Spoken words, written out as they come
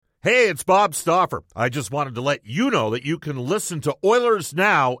Hey, it's Bob Stauffer. I just wanted to let you know that you can listen to Oilers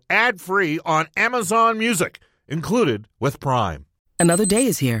Now ad-free on Amazon Music, included with Prime. Another day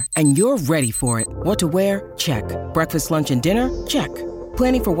is here, and you're ready for it. What to wear? Check. Breakfast, lunch, and dinner? Check.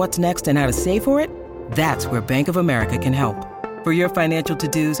 Planning for what's next and how to save for it? That's where Bank of America can help. For your financial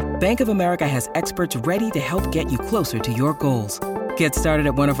to-dos, Bank of America has experts ready to help get you closer to your goals. Get started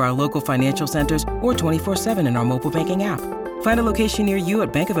at one of our local financial centers or 24/7 in our mobile banking app. Find a location near you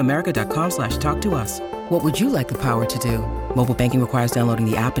at bankofamerica.com/talktous. What would you like the power to do? Mobile banking requires downloading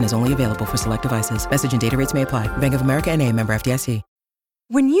the app and is only available for select devices. Message and data rates may apply. Bank of America N.A., member FDIC.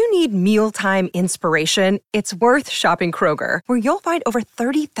 When you need mealtime inspiration, it's worth shopping Kroger, where you'll find over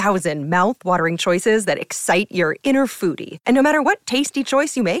 30,000 mouth-watering choices that excite your inner foodie. And no matter what tasty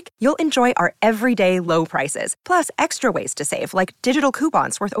choice you make, you'll enjoy our everyday low prices, plus extra ways to save, like digital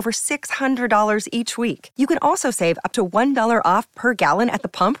coupons worth over $600 each week. You can also save up to $1 off per gallon at the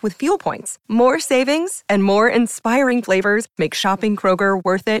pump with fuel points. More savings and more inspiring flavors make shopping Kroger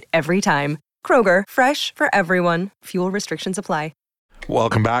worth it every time. Kroger, fresh for everyone. Fuel restrictions apply.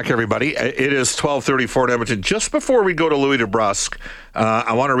 Welcome back, everybody. It is 12:34 in Edmonton. Just before we go to Louie DeBrusk,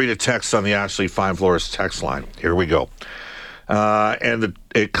 I want to read a text on the Ashley Fine Floors text line. Here we go.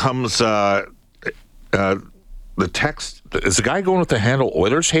 It comes, the text, is the guy going with the handle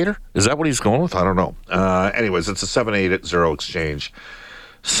Oilers hater? Is that what he's going with? I don't know. Anyways, it's a 780 exchange.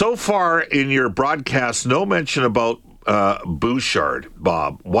 So far in your broadcast, no mention about Bouchard,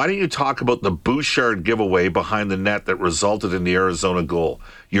 Bob. Why don't you talk about the Bouchard giveaway behind the net that resulted in the Arizona goal?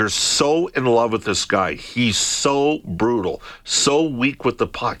 You're so in love with this guy. He's so brutal, so weak with the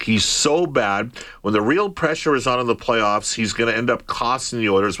puck. He's so bad. When the real pressure is on in the playoffs, he's going to end up costing the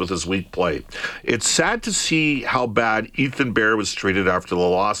Oilers with his weak play. It's sad to see how bad Ethan Bear was treated after the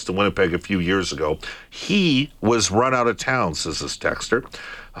loss to Winnipeg a few years ago. He was run out of town, says this texter.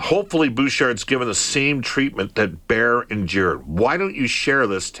 Hopefully, Bouchard's given the same treatment that Bear endured. Why don't you share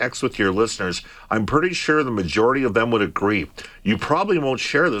this text with your listeners? I'm pretty sure the majority of them would agree. You probably won't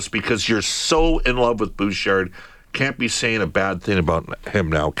share this because you're so in love with Bouchard. Can't be saying a bad thing about him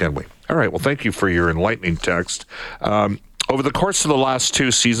now, can we? All right, well, thank you for your enlightening text. Over the course of the last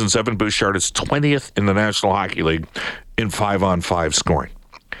two seasons, Evan Bouchard is 20th in the National Hockey League in 5-on-5 scoring.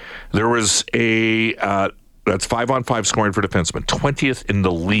 There was that's 5-on-5 scoring for defensemen, 20th in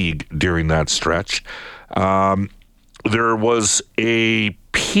the league during that stretch. There was a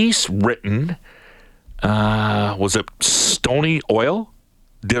piece written, was it Stony Oil?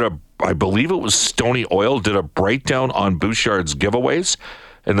 I believe it was Stony Oil, did a breakdown on Bouchard's giveaways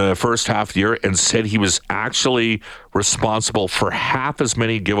in the first half of the year and said he was actually responsible for half as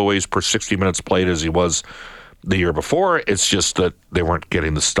many giveaways per 60 minutes played as he was the year before. It's just that they weren't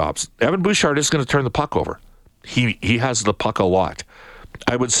getting the stops. Evan Bouchard is going to turn the puck over. He has the puck a lot.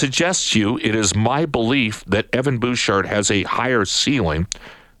 I would suggest to you, it is my belief that Evan Bouchard has a higher ceiling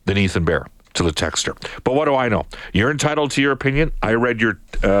than Ethan Bear, to the texter. But what do I know? You're entitled to your opinion. I read your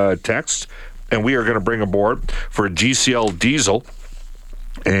text, and we are going to bring aboard for GCL Diesel.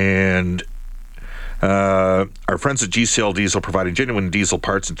 And our friends at GCL Diesel providing genuine diesel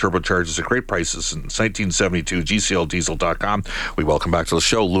parts and turbochargers at great prices since 1972, GCLDiesel.com. We welcome back to the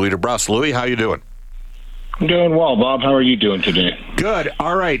show Louie DeBrusk. Louie, how you doing? I'm doing well, Bob. How are you doing today? Good.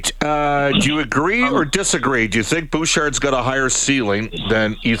 All right. Do you agree or disagree? Do you think Bouchard's got a higher ceiling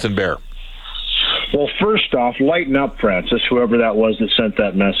than Ethan Bear? Well, first off, lighten up, Francis, whoever that was that sent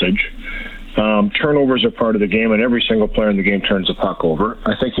that message. Turnovers are part of the game, and every single player in the game turns the puck over.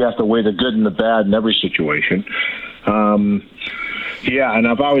 I think you have to weigh the good and the bad in every situation. Yeah, and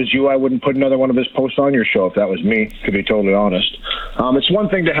if I was you, I wouldn't put another one of his posts on your show if that was me, to be totally honest. It's one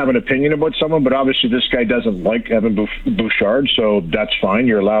thing to have an opinion about someone, but obviously this guy doesn't like Evan Bouchard, so that's fine.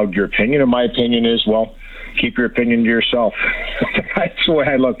 You're allowed your opinion, and my opinion is, well, keep your opinion to yourself. That's the way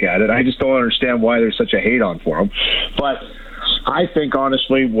I look at it. I just don't understand why there's such a hate on for him. But I think,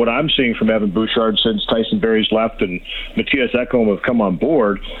 honestly, what I'm seeing from Evan Bouchard since Tyson Berry's left and Matthias Ekholm have come on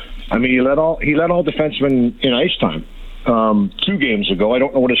board, I mean, he let all defensemen in ice time. 2 games ago. I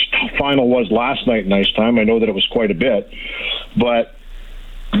don't know what his final was last night in ice time. I know that it was quite a bit. But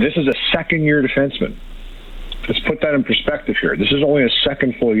this is a second-year defenseman. Let's put that in perspective here. This is only a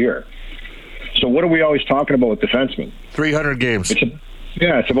second full year. So what are we always talking about with defensemen? 300 games.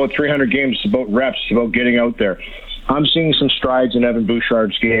 It's about 300 games. It's about reps. It's about getting out there. I'm seeing some strides in Evan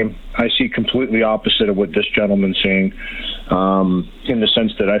Bouchard's game. I see completely opposite of what this gentleman's saying, in the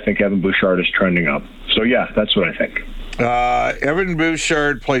sense that I think Evan Bouchard is trending up. So, yeah, that's what I think. Evan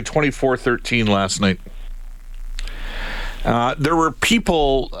Bouchard played 24-13 last night. There were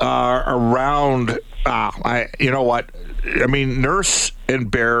people around. You know what? I mean, Nurse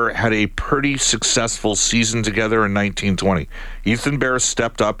and Bear had a pretty successful season together in 1920. Ethan Bear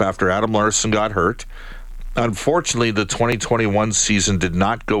stepped up after Adam Larson got hurt. Unfortunately, the 2021 season did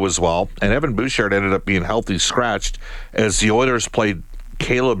not go as well, and Evan Bouchard ended up being healthy scratched as the Oilers played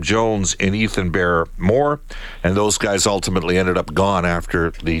Caleb Jones and Ethan Bear more, and those guys ultimately ended up gone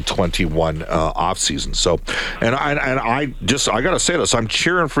after the 21 offseason. So, and I got to say this, I'm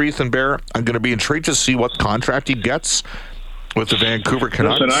cheering for Ethan Bear. I'm going to be intrigued to see what contract he gets with the Vancouver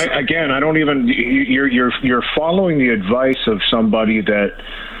Canucks. Listen, I don't even. You're following the advice of somebody that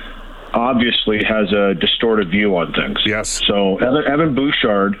obviously has a distorted view on things. Yes. So Evan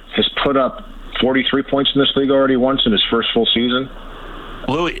Bouchard has put up 43 points in this league already once in his first full season.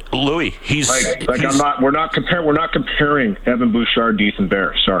 Louis, he's we're not comparing Evan Bouchard to Ethan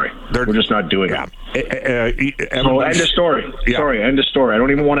Bear. Sorry, we're just not doing it. End of story. Yeah. Sorry, end of story. I don't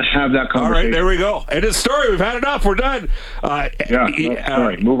even want to have that conversation. All right, there we go. End of story. We've had enough. We're done.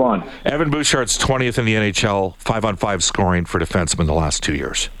 Sorry, move on. Evan Bouchard's 20th in the NHL, 5-on-5 scoring for defensemen the last 2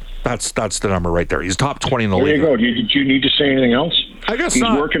 years. That's the number right there. He's top 20 in the league. There you go. Do you need to say anything else? I guess he's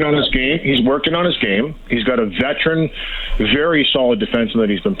not. Working on his game. He's working on his game. He's got a veteran, very solid defenseman that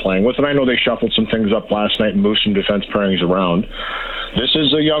he's been playing with. And I know they shuffled some things up last night and moved some defense pairings around. This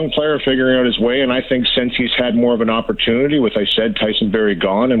is a young player figuring out his way, and I think since he's had more of an opportunity with, I said, Tyson Barrie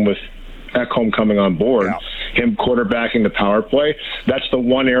gone and with Ekholm coming on board, him quarterbacking the power play, that's the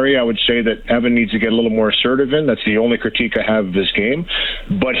one area I would say that Evan needs to get a little more assertive in. That's the only critique I have of his game,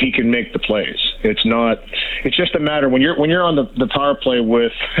 but he can make the plays. It's just a matter when you're on the power play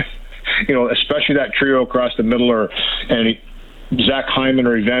with, especially that trio across the middle Zach Hyman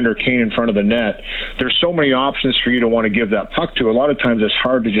or Evander Kane in front of the net, there's so many options for you to want to give that puck to. A lot of times it's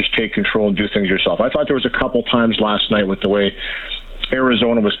hard to just take control and do things yourself. I thought there was a couple times last night with the way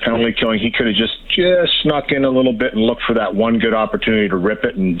Arizona was penalty killing. He could have just snuck in a little bit and looked for that one good opportunity to rip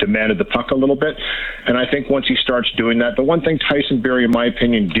it and demanded the puck a little bit. And I think once he starts doing that, the one thing Tyson Barrie, in my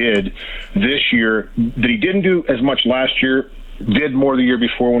opinion, did this year that he didn't do as much last year, did more the year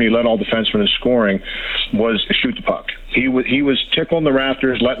before when he led all defensemen in scoring, was shoot the puck. He was tickling the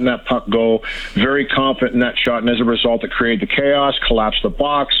rafters, letting that puck go, very confident in that shot, and as a result, it created the chaos, collapsed the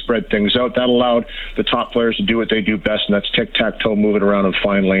box, spread things out. That allowed the top players to do what they do best, and that's tic-tac-toe, moving around in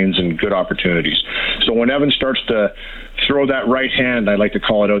fine lanes and good opportunities. So when Evan starts to throw that right hand, I like to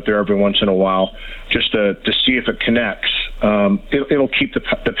call it out there every once in a while, just to see if it connects, it'll keep the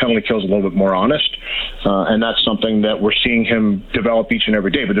penalty kills a little bit more honest, and that's something that we're seeing him develop each and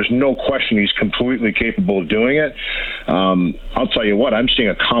every day. But there's no question he's completely capable of doing it. I'll tell you what, I'm seeing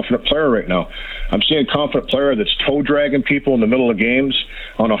a confident player right now. I'm seeing a confident player that's toe-dragging people in the middle of games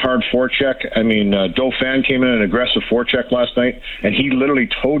on a hard forecheck. I mean, Dauphin came in an aggressive forecheck last night, and he literally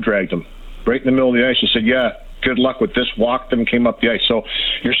toe-dragged him right in the middle of the ice and said, good luck with this, walked them, came up the ice. So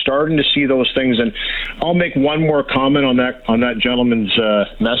you're starting to see those things. And I'll make one more comment on that gentleman's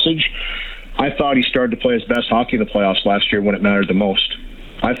message. I thought he started to play his best hockey in the playoffs last year when it mattered the most.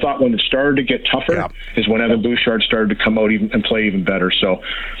 I thought when it started to get tougher is when Evan Bouchard started to come out and play even better. So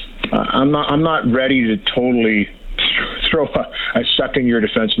I'm not ready to totally throw a second-year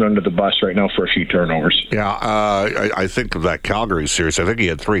defenseman under the bus right now for a few turnovers. Yeah, I think of that Calgary series. I think he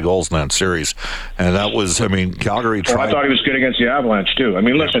had 3 goals in that series, and that was, Calgary tried. I thought he was good against the Avalanche too.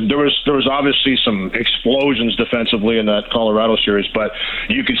 Listen, there was obviously some explosions defensively in that Colorado series, but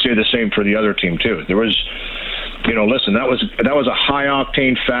you could say the same for the other team too. There was. Listen, that was a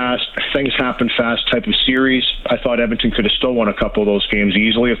high-octane, fast, things happen fast type of series. I thought Edmonton could have still won a couple of those games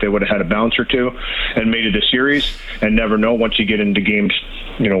easily if they would have had a bounce or two and made it a series, and never know once you get into games,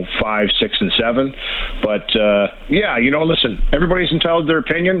 5, 6, and 7. But, listen, everybody's entitled to their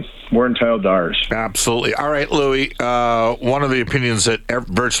opinion. We're entitled to ours. Absolutely. All right, Louie, one of the opinions that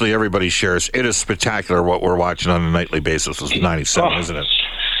virtually everybody shares, it is spectacular what we're watching on a nightly basis was 97, isn't it?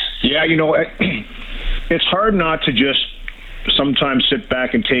 Yeah, it's hard not to just sometimes sit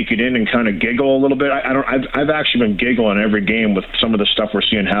back and take it in and kind of giggle a little bit. I've actually been giggling every game with some of the stuff we're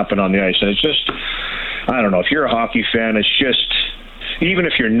seeing happen on the ice, and it's just, I don't know, if you're a hockey fan, it's just, even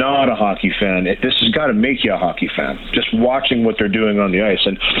if you're not a hockey fan, this has got to make you a hockey fan, just watching what they're doing on the ice.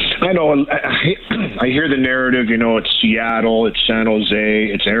 And I know, I hear the narrative, it's Seattle, it's San Jose,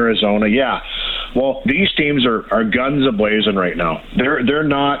 it's Arizona. Yeah, well, these teams are guns a-blazing right now. They're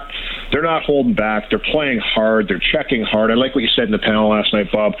not They're not holding back. They're playing hard. They're checking hard. I like what you said in the panel last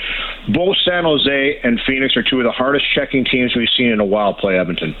night, Bob. Both San Jose and Phoenix are two of the hardest checking teams we've seen in a while play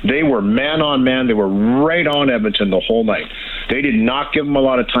Edmonton. They were man-on-man. They were right on Edmonton the whole night. They did not give them a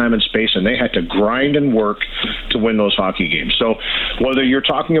lot of time and space, and they had to grind and work to win those hockey games. So whether you're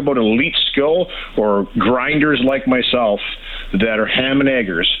talking about elite skill or grinders like myself that are ham and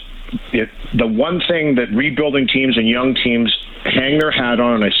eggers, the one thing that rebuilding teams and young teams hang their hat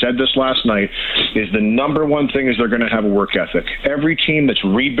on, and I said this last night, is the number one thing is they're going to have a work ethic. Every team that's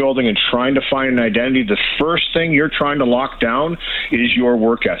rebuilding and trying to find an identity, the first thing you're trying to lock down is your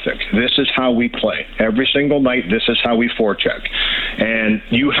work ethic. This is how we play. Every single night, this is how we forecheck. And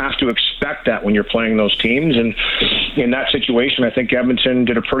you have to expect that when you're playing those teams. And in that situation, I think Edmonton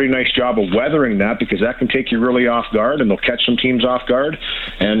did a pretty nice job of weathering that, because that can take you really off guard, and they'll catch some teams off guard,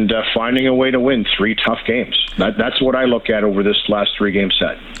 and finding a way to win 3 tough games. That's what I look at over this last 3-game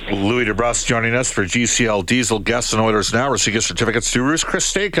set. Louie DeBrusk joining us for GCL Diesel Guests and Oilers Now. Receive gift certificates to Ruth's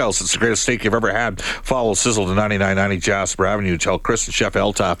Chris Steakhouse. It's the greatest steak you've ever had. Follow Sizzle to 9990 Jasper Avenue. Tell Chris and Chef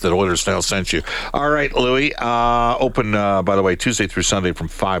Eltop that Oilers Now sent you. All right, Louie. Open, by the way, Tuesday through Sunday from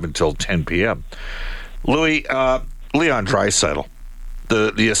 5 until 10 p.m. Louie, Leon Draisaitl,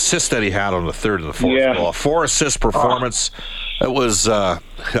 the assist that he had on the third and the fourth goal, 4-assist performance. It was,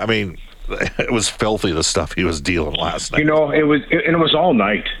 it was filthy, the stuff he was dealing last night. It was all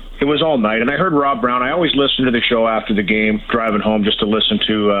night. It was all night. And I heard Rob Brown. I always listen to the show after the game, driving home, just to listen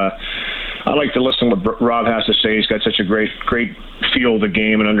to. I like to listen to what Rob has to say. He's got such a great feel of the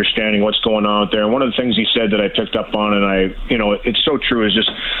game and understanding what's going on out there. And one of the things he said that I picked up on, and it's so true, is just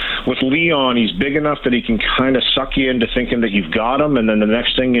with Leon, he's big enough that he can kind of suck you into thinking that you've got him, and then the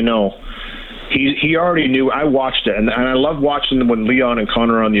next thing you know, he already knew. I watched it, and I love watching when Leon and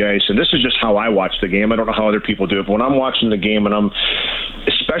Connor are on the ice, and this is just how I watch the game. I don't know how other people do it, but when I'm watching the game, and I'm,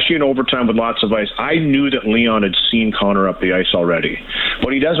 especially in overtime with lots of ice, I knew that Leon had seen Connor up the ice already,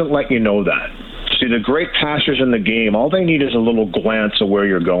 but he doesn't let you know that. See, the great passers in the game, all they need is a little glance of where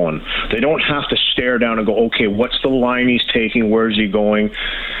you're going. They don't have to stare down and go, okay, what's the line he's taking? Where's he going?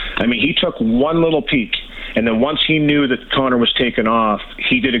 I mean, he took one little peek. And then once he knew that Connor was taken off,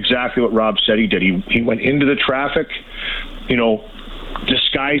 he did exactly what Rob said he did. He went into the traffic,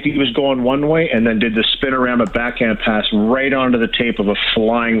 disguised he was going one way, and then did the spinorama backhand pass right onto the tape of a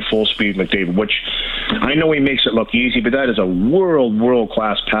flying full-speed McDavid, which I know he makes it look easy, but that is a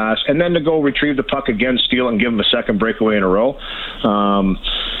world-class pass. And then to go retrieve the puck again, steal it, and give him a second breakaway in a row.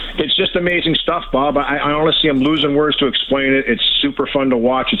 It's just amazing stuff, Bob. I honestly am losing words to explain it. It's super fun to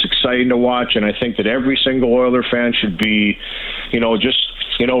watch. It's exciting to watch, and I think that every single Oiler fan should be,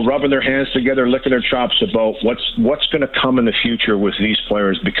 rubbing their hands together, licking their chops about what's going to come in the future with these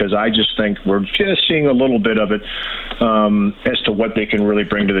players, because I just think we're just seeing a little bit of it as to what they can really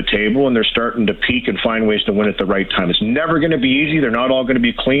bring to the table, and they're starting to peak and find ways to win at the right time. It's never going to be easy. They're not all going to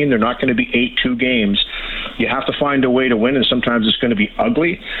be clean. They're not going to be 8-2 games. You have to find a way to win, and sometimes it's going to be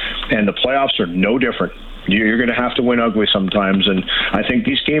ugly, and the playoffs are no different. You're going to have to win ugly sometimes, and I think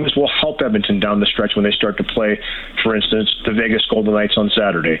these games will help Edmonton down the stretch when they start to play, for instance, the Vegas Golden Knights on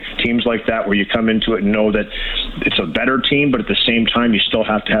Saturday. Teams like that where you come into it and know that it's a better team, but at the same time you still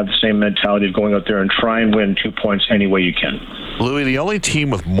have to have the same mentality of going out there and try and win 2 points any way you can. Louie, the only team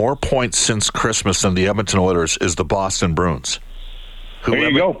with more points since Christmas than the Edmonton Oilers is the Boston Bruins. There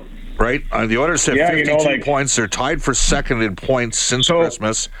you go. Right? The Oilers have 52 points. They're tied for second in points since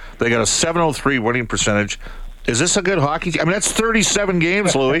Christmas. They got a .703 winning percentage. Is this a good hockey team? I mean, that's 37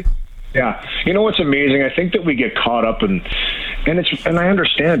 games, Louie. Yeah. You know what's amazing? I think that we get caught up in, and I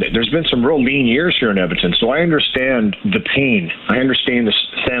understand it. There's been some real lean years here in Edmonton, so I understand the pain. I understand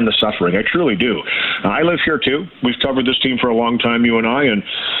the suffering. I truly do. I live here too. We've covered this team for a long time, you and I, and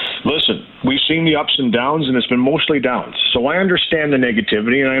listen, we've seen the ups and downs, and it's been mostly downs. So I understand the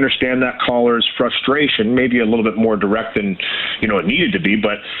negativity, and I understand that caller's frustration, maybe a little bit more direct than it needed to be,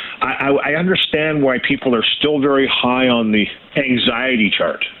 but I understand why people are still very high on the anxiety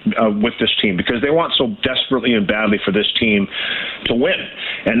chart with this team, because they want so desperately and badly for this team to win,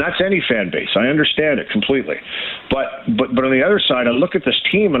 and that's any fan base. I understand it completely, but on the other side, I look at this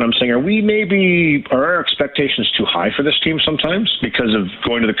team and I'm saying, are our expectations too high for this team sometimes because of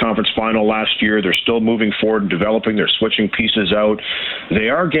going to the conference final last year? They're still moving forward and developing. They're switching pieces out. They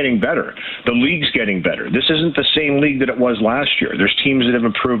are getting better. The league's getting better. This isn't the same league that it was last year. There's teams that have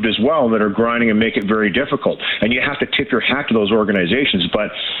improved as well that are grinding and make it very difficult, and you have to tip your hat to those organizations.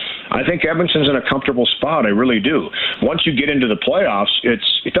 But I think Edmonton's in a comfortable spot. I really do. Once you get into the playoffs,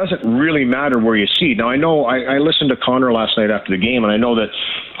 it doesn't really matter where you seed. Now, I know I listened to Connor last night after the game, and I know that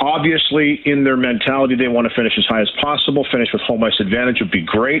Obviously, in their mentality, they want to finish as high as possible. Finish with home ice advantage would be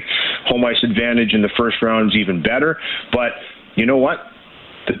great. Home ice advantage in the first round is even better. But you know what?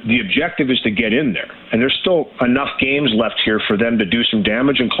 The objective is to get in there. And there's still enough games left here for them to do some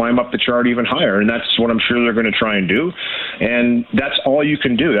damage and climb up the chart even higher. And that's what I'm sure they're going to try and do. And that's all you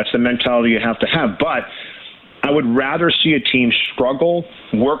can do. That's the mentality you have to have. But I would rather see a team struggle,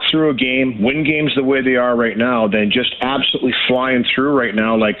 work through a game, win games the way they are right now, than just absolutely flying through right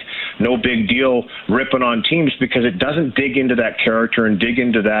now like no big deal, ripping on teams, because it doesn't dig into that character and dig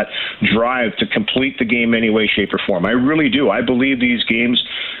into that drive to complete the game any way, shape, or form. I really do. I believe these games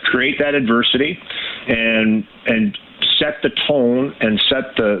create that adversity and set the tone and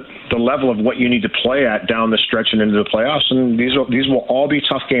set the level of what you need to play at down the stretch and into the playoffs. And these will all be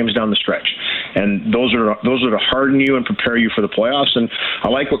tough games down the stretch. And those are to harden you and prepare you for the playoffs. And I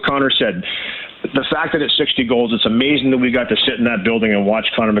like what Connor said. The fact that it's 60 goals, it's amazing that we got to sit in that building and watch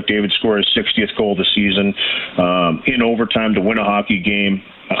Connor McDavid score his 60th goal of the season in overtime to win a hockey game.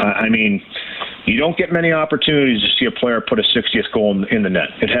 I mean, you don't get many opportunities to see a player put a 60th goal in the net.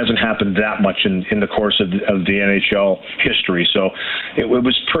 It hasn't happened that much in the course of the NHL history. So it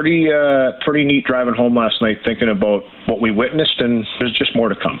was pretty neat driving home last night thinking about what we witnessed, and there's just more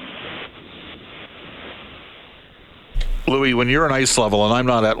to come. Louie, when you're at ice level, and I'm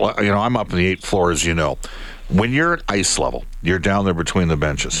not at, I'm up in the 8th floor, as you know. When you're at ice level, you're down there between the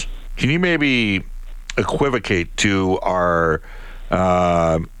benches. Can you maybe equivocate to our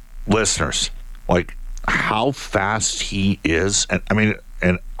listeners, like how fast he is?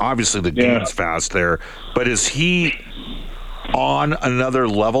 And obviously the game's fast there, but is he on another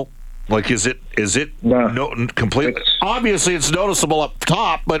level? Like, is it completely? Obviously, it's noticeable up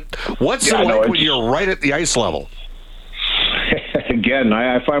top, but what's it like when you're right at the ice level? Again,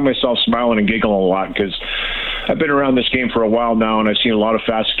 I find myself smiling and giggling a lot because I've been around this game for a while now, and I've seen a lot of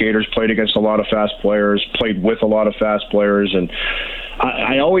fast skaters, played against a lot of fast players, played with a lot of fast players, and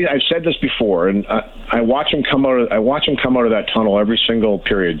I've said this before, and I watch him come out of that tunnel every single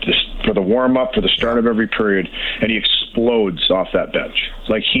period, just for the warm up, for the start of every period, and he explodes off that bench.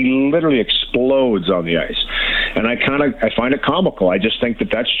 Like, he literally explodes on the ice, and I find it comical. I just think that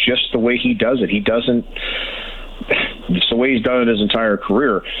that's just the way he does it. He doesn't. It's the way he's done it his entire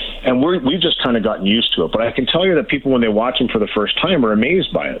career, and we've just kind of gotten used to it. But I can tell you that people, when they watch him for the first time, are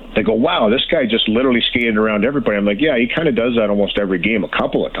amazed by it. They go, "Wow, this guy just literally skated around everybody." I'm like, "Yeah, he kind of does that almost every game, a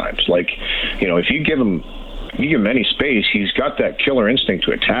couple of times. Like, if you give him any space, he's got that killer instinct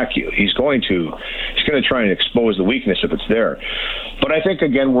to attack you. He's going to try and expose the weakness if it's there." But I think,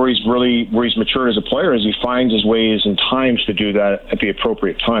 again, where he's matured as a player is he finds his ways and times to do that at the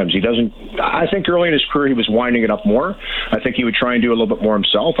appropriate times. I think early in his career he was winding it up more. I think he would try and do a little bit more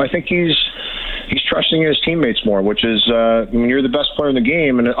himself. I think he's trusting his teammates more, which is when you're the best player in the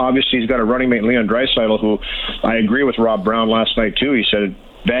game, and obviously he's got a running mate, Leon Draisaitl, who I agree with Rob Brown last night too. He said,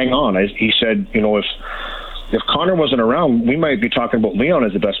 bang on. He said, if Connor wasn't around, we might be talking about Leon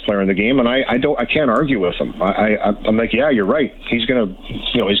as the best player in the game, and I can't argue with him. I'm like, yeah, you're right. He's gonna,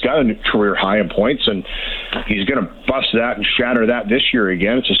 he's got a career high in points, and he's gonna bust that and shatter that this year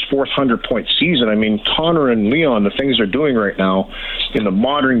again. It's his 400 point season. I mean, Connor and Leon, the things they're doing right now in the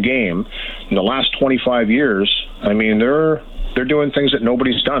modern game in the last 25 years, I mean, they're doing things that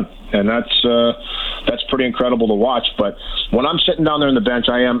nobody's done, and that's pretty incredible to watch. But when I'm sitting down there on the bench,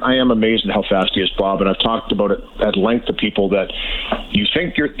 I am amazed at how fast he is, Bob. And I've talked about it at length to people that you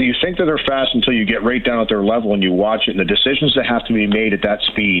think that they're fast until you get right down at their level and you watch it, and the decisions that have to be made at that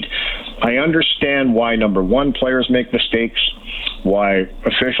speed. I understand why, number one, players make mistakes, why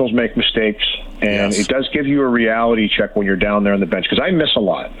officials make mistakes, and It does give you a reality check when you're down there on the bench, because I miss a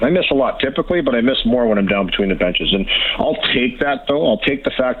lot. I miss a lot typically, but I miss more when I'm down between the benches. And I'll take that, though. I'll take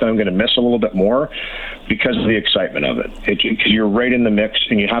the fact that I'm going to miss a little bit more because of the excitement of it. Because you're right in the mix,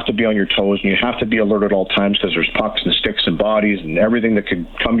 and you have to be on your toes, and you have to be alert at all times because there's pucks and sticks and bodies and everything that could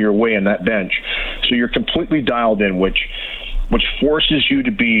come your way in that bench. So you're completely dialed in, which forces you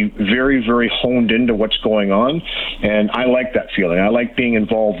to be very, very honed into what's going on. And I like that feeling. I like being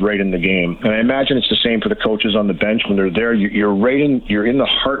involved right in the game. And I imagine it's the same for the coaches on the bench. When they're there, you're in the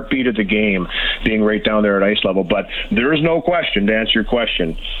heartbeat of the game, being right down there at ice level. But there is no question, to answer your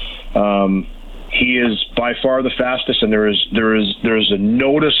question, he is by far the fastest, and there is a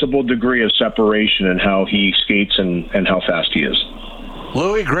noticeable degree of separation in how he skates and how fast he is.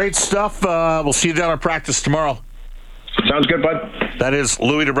 Louie, great stuff. We'll see you down at practice tomorrow. Sounds good, bud. That is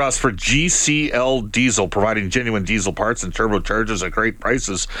Louie DeBrusk for GCL Diesel, providing genuine diesel parts and turbochargers at great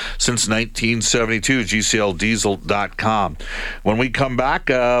prices since 1972. GCLDiesel.com. When we come back,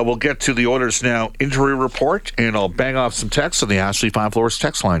 we'll get to the Oilers Now injury report, and I'll bang off some texts on the Ashley Fine Floors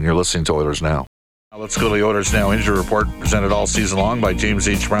text line. You're listening to Oilers Now. Let's go to the Oilers Now injury report, presented all season long by James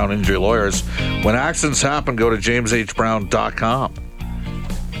H. Brown Injury Lawyers. When accidents happen, go to jameshbrown.com.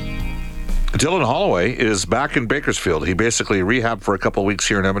 Dylan Holloway is back in Bakersfield. He basically rehabbed for a couple of weeks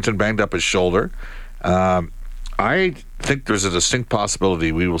here in Edmonton, banged up his shoulder. I think there's a distinct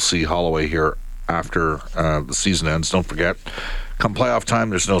possibility we will see Holloway here after the season ends. Don't forget, come playoff time,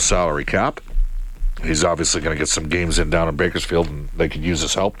 there's no salary cap. He's obviously going to get some games in down in Bakersfield, and they could use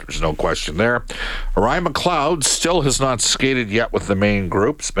his help. There's no question there. Ryan McLeod still has not skated yet with the main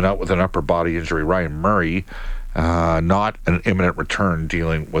group. He's been out with an upper body injury. Ryan Murray, not an imminent return,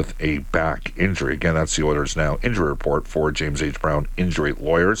 dealing with a back injury. Again, that's the Oilers Now injury report for James H. Brown Injury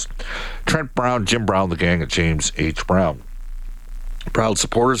Lawyers. Trent Brown, Jim Brown, the gang at James H. Brown. Proud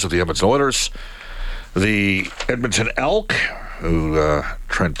supporters of the Edmonton Oilers. The Edmonton Elk, who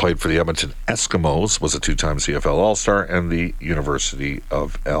Trent played for the Edmonton Eskimos, was a two-time CFL All-Star, and the University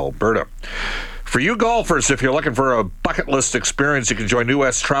of Alberta. For you golfers, if you're looking for a bucket list experience, you can join New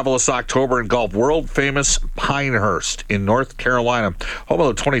West Travel this October and golf world-famous Pinehurst in North Carolina, home of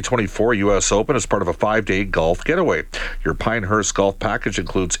the 2024 U.S. Open, as part of a 5-day golf getaway. Your Pinehurst golf package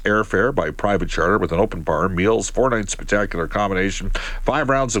includes airfare by private charter with an open bar, meals, 4-night spectacular accommodation, 5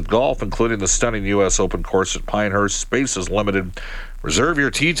 rounds of golf, including the stunning U.S. Open course at Pinehurst. Space is limited. Reserve your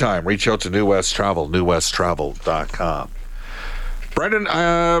tee time. Reach out to New West Travel, newwesttravel.com.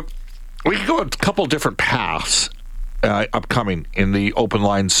 Brendan, we can go a couple different paths upcoming in the open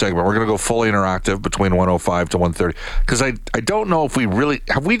line segment. We're going to go fully interactive between 105 to 130, because I don't know if we really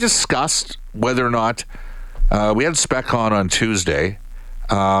have we discussed whether or not we had Spec on Tuesday,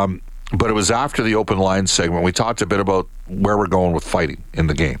 but it was after the open line segment. We talked a bit about where we're going with fighting in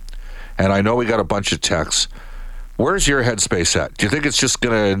the game, and I know we got a bunch of texts. Where's your headspace at? Do you think it's just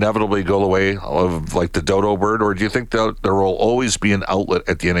going to inevitably go the way of like the dodo bird, or do you think that there will always be an outlet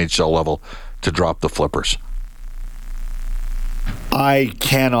at the NHL level to drop the flippers? I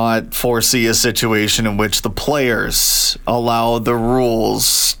cannot foresee a situation in which the players allow the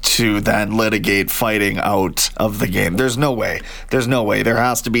rules to then litigate fighting out of the game. There's no way. There's no way. There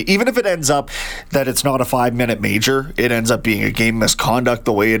has to be. Even if it ends up that it's not a 5-minute major, it ends up being a game misconduct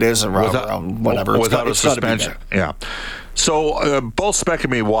the way it is, and around whatever. Without a suspension. Yeah. So both Spec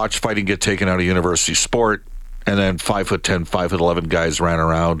and me watched fighting get taken out of university sport. And then 5'10", 5'11" guys ran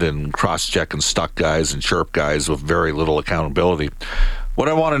around and cross-check and stuck guys and chirp guys with very little accountability. What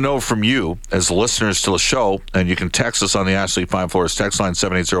I want to know from you as listeners to the show, and you can text us on the Ashley Fine Floors text line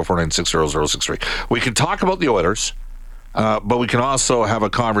 780-496-0063. We can talk about the Oilers, but we can also have a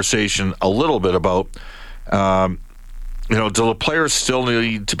conversation a little bit about, do the players still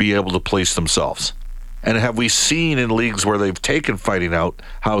need to be able to police themselves? And have we seen in leagues where they've taken fighting out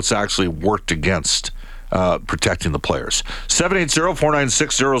how it's actually worked against protecting the players?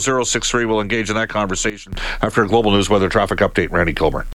 780-496-0063. We'll engage in that conversation after a global news weather traffic update. Randy Kilburn.